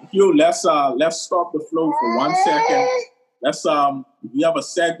 Let's stop the flow for 1 second. We have a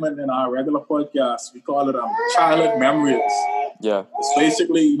segment in our regular podcast. We call it Childhood Memories. Yeah. It's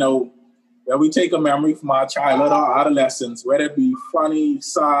basically, where we take a memory from our childhood or adolescence, whether it be funny,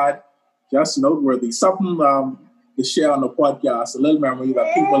 sad, just noteworthy, something to share on the podcast, a little memory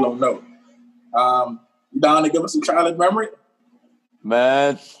that people don't know. You down to give us a childhood memory?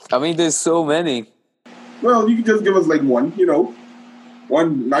 Man, I mean, there's so many. Well, you can just give us like one,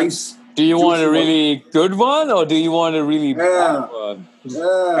 one nice. Do you want a really good one, or do you want a really bad one?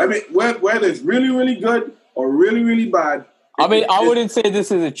 Yeah. I mean, whether it's really, really good or really, really bad. I mean, I wouldn't say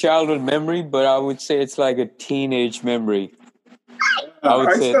this is a childhood memory, but I would say it's like a teenage memory. I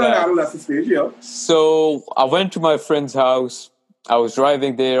would say that. Adolescent stage, yeah. So I went to my friend's house. I was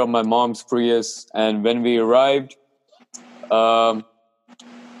driving there on my mom's Prius, and when we arrived, I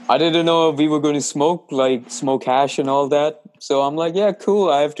didn't know if we were going to smoke hash and all that. So I'm like, yeah,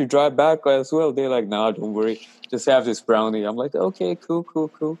 cool. I have to drive back as well. They're like, nah, don't worry. Just have this brownie. I'm like, okay,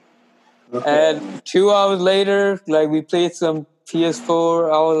 cool. And 2 hours later, like, we played some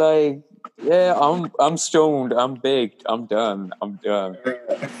PS4. I was like, yeah, I'm stoned. I'm baked. I'm done. And then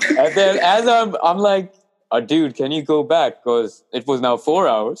as I'm like, dude, can you go back? Because it was now 4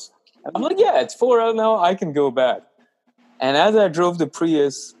 hours. And I'm like, yeah, it's 4 hours now. I can go back. And as I drove the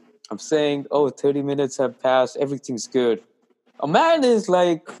Prius, I'm saying, 30 minutes have passed. Everything's good. A man is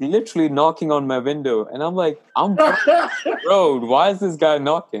like literally knocking on my window. And I'm like, I'm on the road. Why is this guy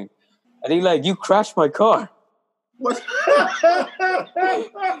knocking? And he's like, you crashed my car. What?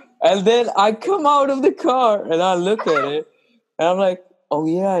 And then I come out of the car and I look at it. And I'm like, oh,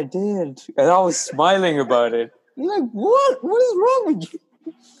 yeah, I did. And I was smiling about it. He's like, what? What is wrong with you?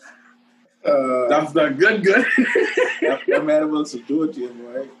 That's not good. That man wants to do it to him,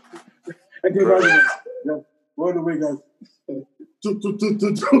 right? Okay, guys. Run away, guys.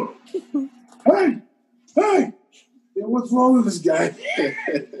 Hey! Yeah, what's wrong with this guy?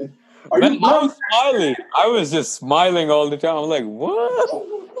 Man, I was smiling. I was just smiling all the time. I'm like, what?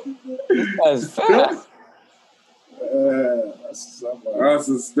 This guy's fast. That's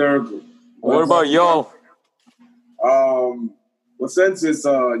hysterical. What about y'all? Well, since it's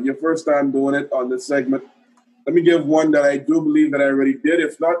your first time doing it on this segment, let me give one that I do believe that I already did.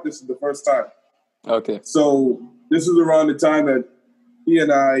 If not, this is the first time. Okay. So this is around the time that he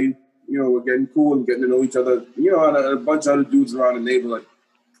and I, were getting cool and getting to know each other, and a bunch of other dudes around the neighborhood.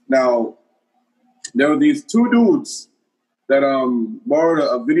 Now, there were these two dudes that borrowed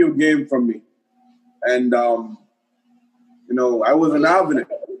a video game from me. And, I wasn't having it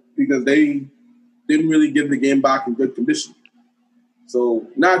because they didn't really give the game back in good condition. So,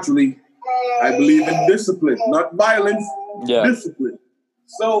 naturally, I believe in discipline, not violence, discipline.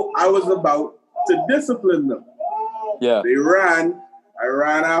 So, I was about to discipline them. Yeah. They ran. I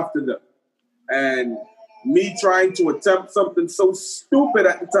ran after them. And me trying to attempt something so stupid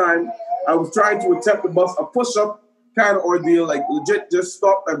at the time, I was trying to attempt to bust a push-up kind of ordeal, like legit just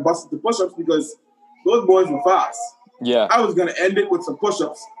stop and bust the push-ups because those boys were fast. Yeah. I was going to end it with some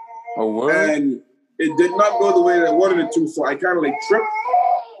push-ups. Oh, word? And it did not go the way that I wanted it to. So I kind of like tripped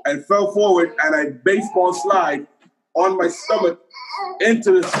and fell forward, and I baseball slide on my stomach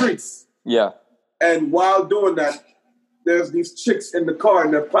into the streets. Yeah. And while doing that, there's these chicks in the car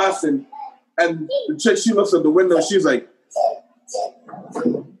and they're passing. And the chick, she looks at the window. She's like,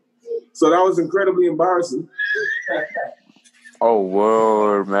 so that was incredibly embarrassing. Oh,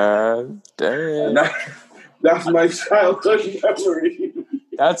 word, man. Damn. That's my childhood memory.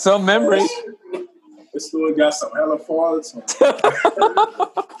 That's some memory. This dude got some hella falls.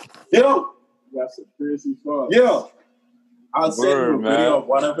 Yo. Got some crazy falls. Yo. I'll send you a video of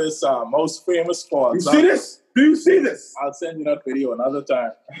one of his most famous falls. You see this? Do you see this? I'll send you that video another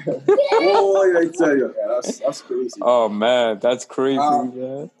time. Oh, I tell you. Yeah, that's crazy. Oh, man. That's crazy,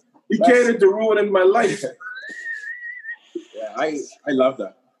 man. He catered to ruining my life. Yeah, I love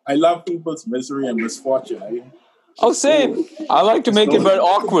that. I love people's misery and misfortune. Oh, same. I like to make it very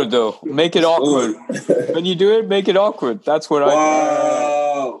awkward, though. Make it awkward. When you do it, make it awkward. That's what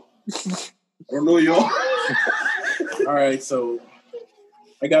Wow. I don't know, y'all. All right, so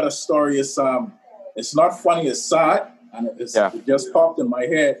I got a story. It's not funny, it's sad, and it just popped in my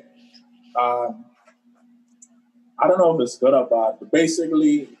head. I don't know if it's good or bad, but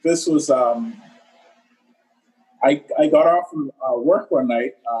basically, this was I got off from work one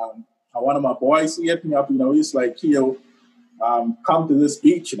night. One of my boys, he hit me up. He's like, come to this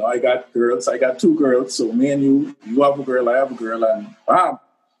beach. I got girls. I got two girls. So me and you have a girl, I have a girl, and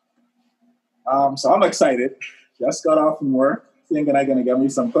so I'm excited. Just got off from work, thinking I'm gonna get me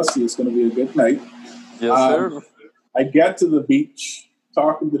some pussy. It's gonna be a good night. Yes, sir. I get to the beach,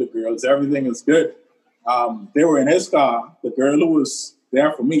 talking to the girls. Everything is good. They were in his car. The girl who was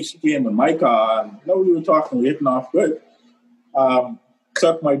there for me, she came in my car, and we were talking, we hitting off good.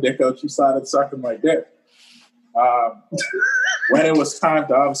 Sucked my dick out. She started sucking my dick. When it was time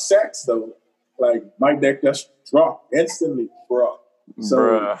to have sex, though, like my dick just dropped instantly, bro.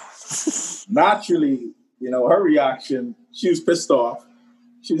 So naturally, her reaction, she was pissed off.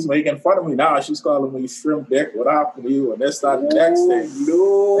 She was making fun of me. Now she's calling me shrimp dick. What happened to you? And this, that, and next thing.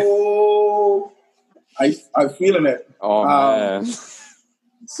 No. I'm feeling it. Oh, man.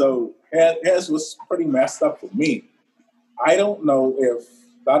 So his was pretty messed up for me. I don't know if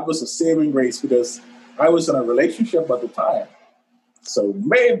that was a saving grace because I was in a relationship at the time. So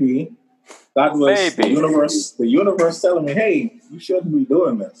maybe that was the universe telling me, hey, you shouldn't be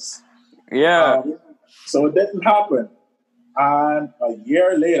doing this. Yeah. So it didn't happen. And a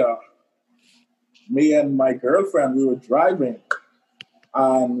year later, me and my girlfriend, we were driving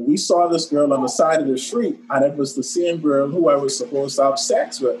and we saw this girl on the side of the street, and it was the same girl who I was supposed to have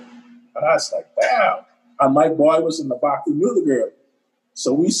sex with. And I was like, damn. And my boy was in the back who knew the girl.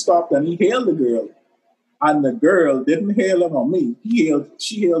 So we stopped and he hailed the girl. And the girl didn't hail him on me.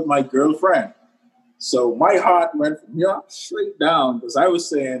 She hailed my girlfriend. So my heart went from here straight down because I was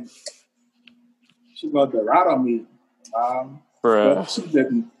saying, she got the rat on me. But she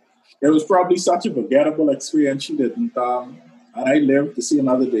didn't. It was probably such a forgettable experience. She didn't. And I lived to see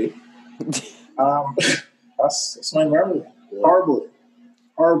another day. That's my memory. Horrible.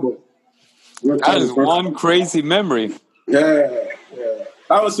 That is one crazy memory. Yeah.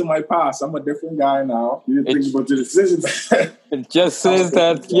 That was in my past. I'm a different guy now. You didn't think about your decisions. It just says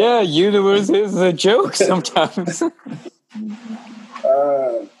that, universe is a joke sometimes.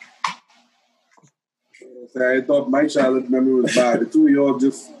 I thought my childhood memory was bad. The two of y'all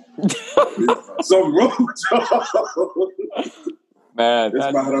just something wrong. Man,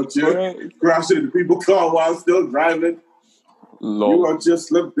 that's bad out here. Crashing into people's car while still driving. Lord. You gonna just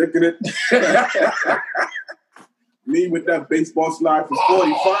slip dicking it. Me with that baseball slide for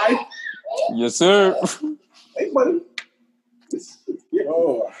 45. Yes, sir. Hey, buddy.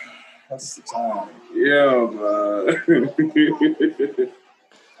 Oh, that's the time. Yeah,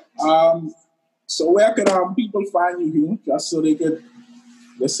 man. So where can people find you, Hugh? Just so they could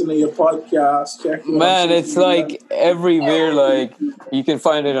listen to your podcast, check you out. Man, it's like everywhere. Like you can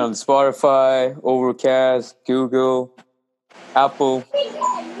find it on Spotify, Overcast, Google, Apple,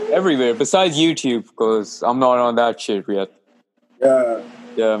 everywhere. Besides YouTube, because I'm not on that shit yet. Yeah,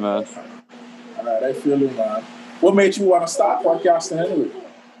 man. All right, I feel you, man. What made you want to start podcasting anyway?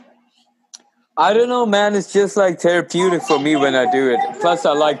 I don't know, man. It's just like therapeutic for me when I do it. Plus,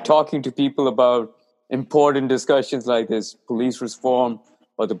 I like talking to people about important discussions like this, police reform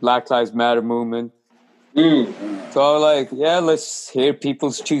or the Black Lives Matter movement. So I was like, let's hear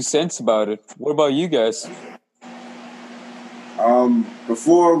people's 2 cents about it. What about you guys?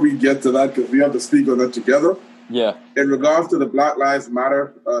 Before we get to that, because we have to speak on that together. Yeah. In regards to the Black Lives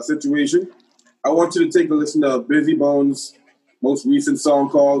Matter situation, I want you to take a listen to Busy Bones' most recent song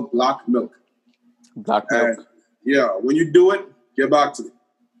called Black Milk. Black And milk. yeah, when you do it, get back to me.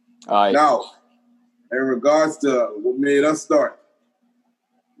 Aye. Now, in regards to what made us start,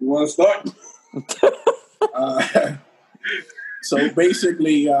 you want to start? So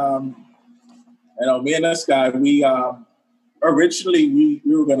basically, me and this guy, we originally we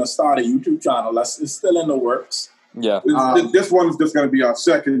were gonna start a YouTube channel. It's still in the works. Yeah. This one's just going to be our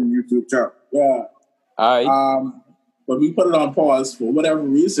second YouTube channel. Yeah. Aye. But we put it on pause for whatever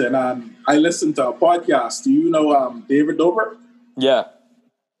reason. I listened to a podcast. Do you know David Dobrik? Yeah.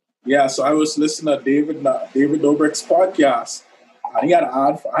 Yeah, so I was listening to David Dobrik's podcast. And he had an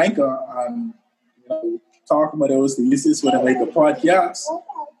ad for Anchor and talking about it was the easiest way to make a podcast.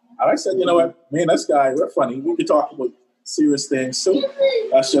 And I said, you know what, me and this guy, we're funny. We could talk about serious things. So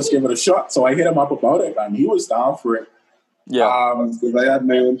let's just give it a shot. So I hit him up about it and he was down for it. Yeah. Because I had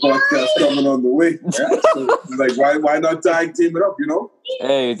my own podcast coming on the way. Yeah, so he's like, why not tag team it up,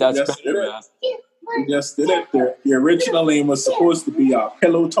 Hey, that's Just better, did it. man. We just did it. The original name was supposed to be a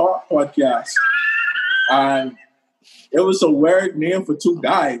Pillow Talk podcast. And it was a weird name for two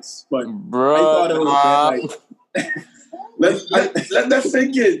guys, but Bro, I thought it would have been Let that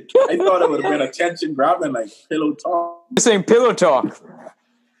sink in. I thought it would have been attention grabbing, like Pillow Talk. this ain't pillow talk.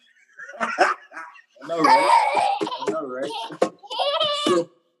 I know, right?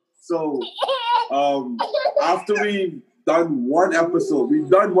 So, after we've done one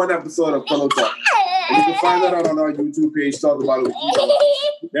episode of Pillow Talk. And you can find that on our YouTube page. Talk about it.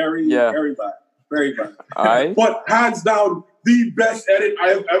 Very bad. Very bad. Aye. But hands down, the best edit I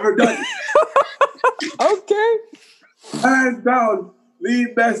have ever done. Okay. Hands down, the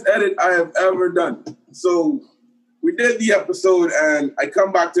best edit I have ever done. So we did the episode, and I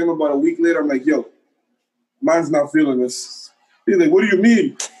come back to him about a week later. I'm like, yo, man's not feeling this. He's like, what do you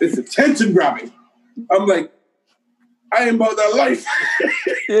mean? It's attention grabbing. I'm like, I ain't about that life.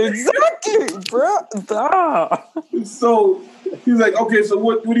 Exactly, bro. Ah. So he's like, okay, so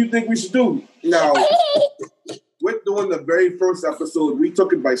what do you think we should do? Now, with doing the very first episode, we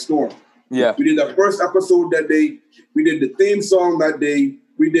took it by storm. Yeah. We did the first episode that day. We did the theme song that day.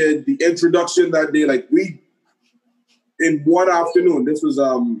 We did the introduction that day. Like in one afternoon. This was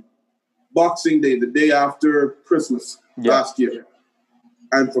Boxing Day, the day after Christmas last year.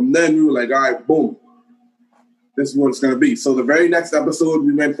 And from then we were like, all right, boom. This is what it's going to be. So the very next episode,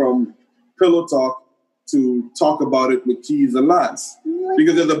 we went from Pillow Talk to Talk About It with Keys and Lance.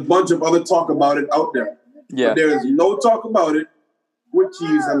 Because there's a bunch of other Talk About It out there. Yeah. But there is no Talk About It with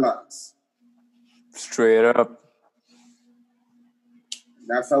Keys and Lance. Straight up.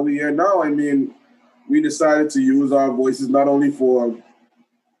 That's how we are now. I mean, we decided to use our voices not only for,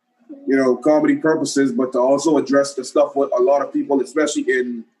 comedy purposes, but to also address the stuff what a lot of people, especially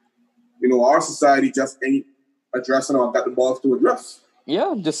in, our society, just ain't addressing or got the balls to address.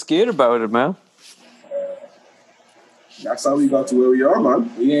 Yeah, just scared about it, man. That's how we got to where we are,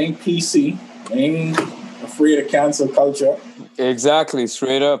 man. We ain't PC. We ain't afraid of cancel culture. Exactly,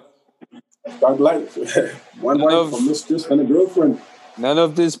 straight up. Thug life. One wife, a mistress, and a girlfriend. None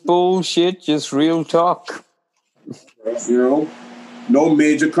of this bullshit, just real talk. No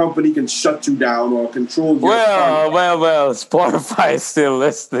major company can shut you down or control you. Well, Spotify is still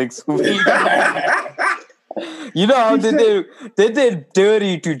listening. So you know how they did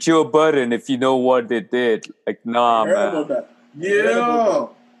dirty to Joe Budden, if you know what they did. Like, nah, man. About that. Yeah.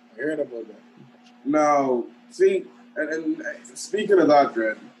 Heard about that. Now, see, and speaking of that,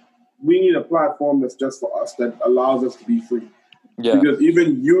 Dred, we need a platform that's just for us, that allows us to be free. Yeah. Because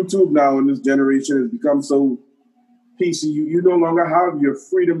even YouTube now in this generation has become so PC, you no longer have your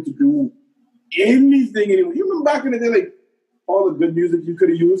freedom to do anything anymore. You remember back in the day, like, all the good music you could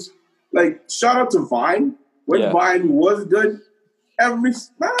have used? Like, shout out to Vine. When Vine was good,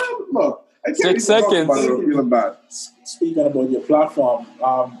 look, I can't 6 seconds. Talk about it, I'm feeling bad. Speaking about your platform,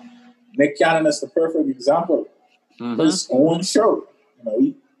 Nick Cannon is the perfect example. Mm-hmm. His own show.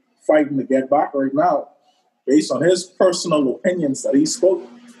 He fighting to get back right now based on his personal opinions that he spoke.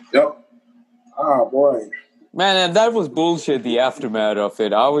 Yep. Ah, boy. Man, and that was bullshit, the aftermath of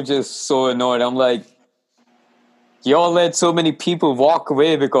it. I was just so annoyed. I'm like, y'all let so many people walk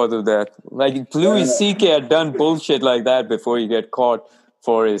away because of that. Like, Louis C.K. had done bullshit like that before he get caught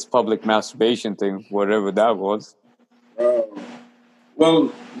for his public masturbation thing, whatever that was.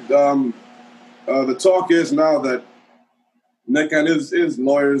 Well, the talk is now that Nick and his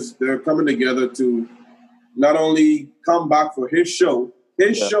lawyers, they're coming together to not only come back for his show,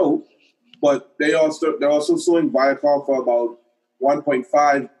 but they're also suing Viacom for about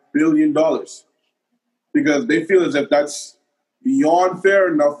 $1.5 billion because they feel as if that's beyond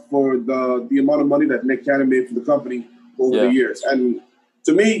fair enough for the amount of money that Nick Cannon made for the company over the years. And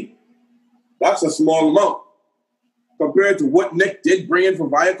to me, That's a small amount. Compared to what Nick did bring in for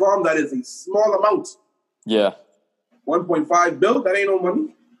Viacom, that is a small amount. Yeah. 1.5 bill, that ain't no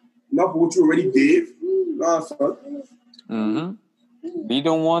money. Enough for what you already gave. Nah, son. Mm-hmm. We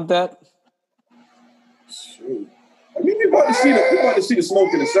don't want that. Shoot. I mean, we're about to see the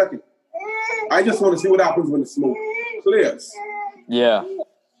smoke in a second. I just want to see what happens when the smoke clears. Yeah.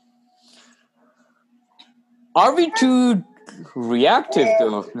 Are we too reactive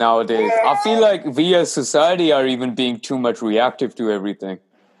though nowadays? I feel like we as society are even being too much reactive to everything.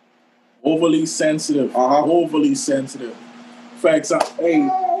 Overly sensitive. Overly sensitive. For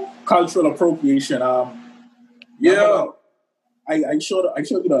example, cultural appropriation. Yeah. I showed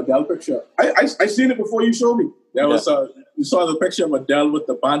you the Adele picture. I seen it before you showed me. There was you saw the picture of Adele with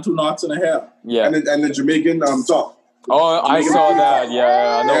the Bantu knots in her hair. Yeah. And the Jamaican top. Oh, I saw that.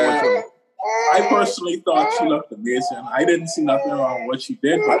 Yeah, I know what you. I personally thought she looked amazing. I didn't see nothing wrong with what she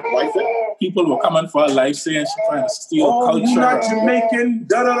did, but people were coming for her life saying she's trying to steal culture. You're not Jamaican.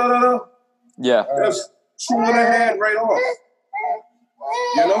 Da da da da da. Yeah. Just chewing her hand right off.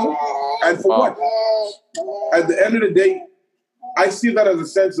 You know? And for what? At the end of the day, I see that as a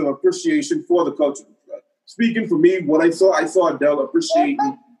sense of appreciation for the culture. Speaking for me, what I saw Adele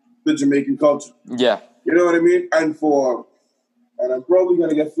appreciating the Jamaican culture. Yeah. You know what I mean? And I'm probably going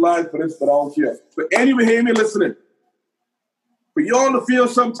to get flagged for this, but I don't care. For any Bahamian listening, for y'all to feel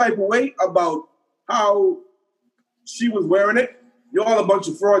some type of way about how she was wearing it, y'all a bunch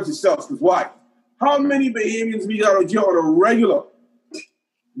of frauds yourselves. Because why? How many Bahamians we got here on a regular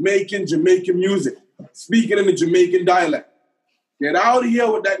making Jamaican music, speaking in the Jamaican dialect? Get out of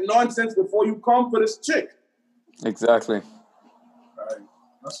here with that nonsense before you come for this chick. Exactly.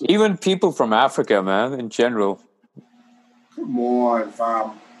 Even people from Africa, man, in general. Come on,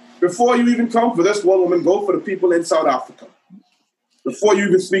 fam. Before you even come for this one woman, go for the people in South Africa. Before you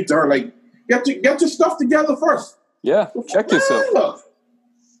even speak to her, like, get your stuff together first. Yeah, check yourself.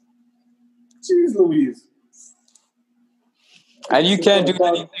 Jeez Louise. And you can't do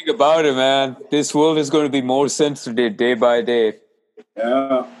anything about it, man. This world is going to be more sensitive day by day.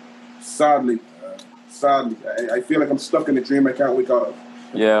 Yeah. Sadly. I feel like I'm stuck in a dream I can't wake out of.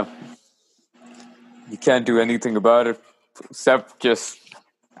 Yeah. You can't do anything about it except just,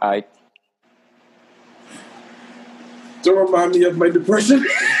 Don't remind me of my depression.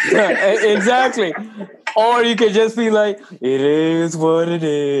 Exactly. Or you can just be like, it is what it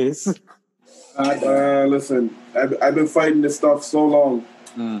is. Listen, I've been fighting this stuff so long.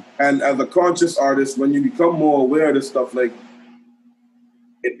 And as a conscious artist, when you become more aware of this stuff, like,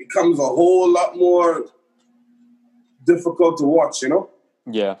 it becomes a whole lot more difficult to watch, you know?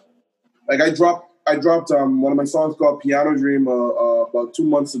 Yeah. Like I dropped one of my songs called Piano Dream about 2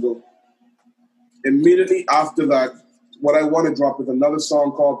 months ago. Immediately after that, what I want to drop is another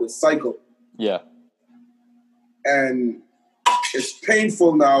song called The Cycle. Yeah. And it's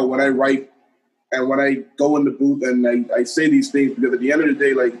painful now when I write and when I go in the booth and I say these things, because at the end of the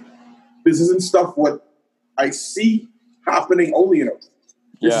day, like, this isn't stuff what I see happening only, you know.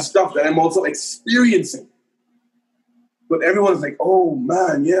 This is stuff that I'm also experiencing. But everyone's like, oh,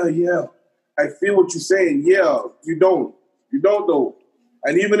 man, yeah. I feel what you're saying. Yeah, you don't. You don't, though.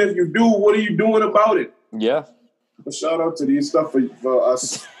 And even if you do, what are you doing about it? Yeah. A shout out to these stuff for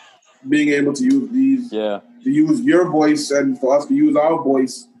us being able to use these, to use your voice and for us to use our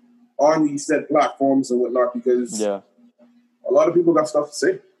voice on these said platforms and whatnot, because a lot of people got stuff to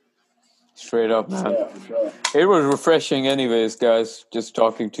say. Straight up, man. It was refreshing anyways, guys, just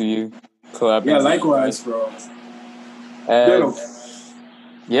talking to you. Collaborating. Yeah, likewise, bro. And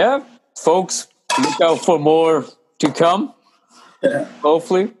yeah, folks, look out for more to come.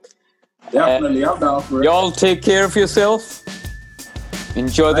 Hopefully. Definitely, I'm down for it. Y'all take care of yourself.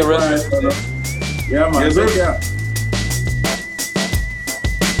 Enjoy the rest of the day. Yeah, man. Take care.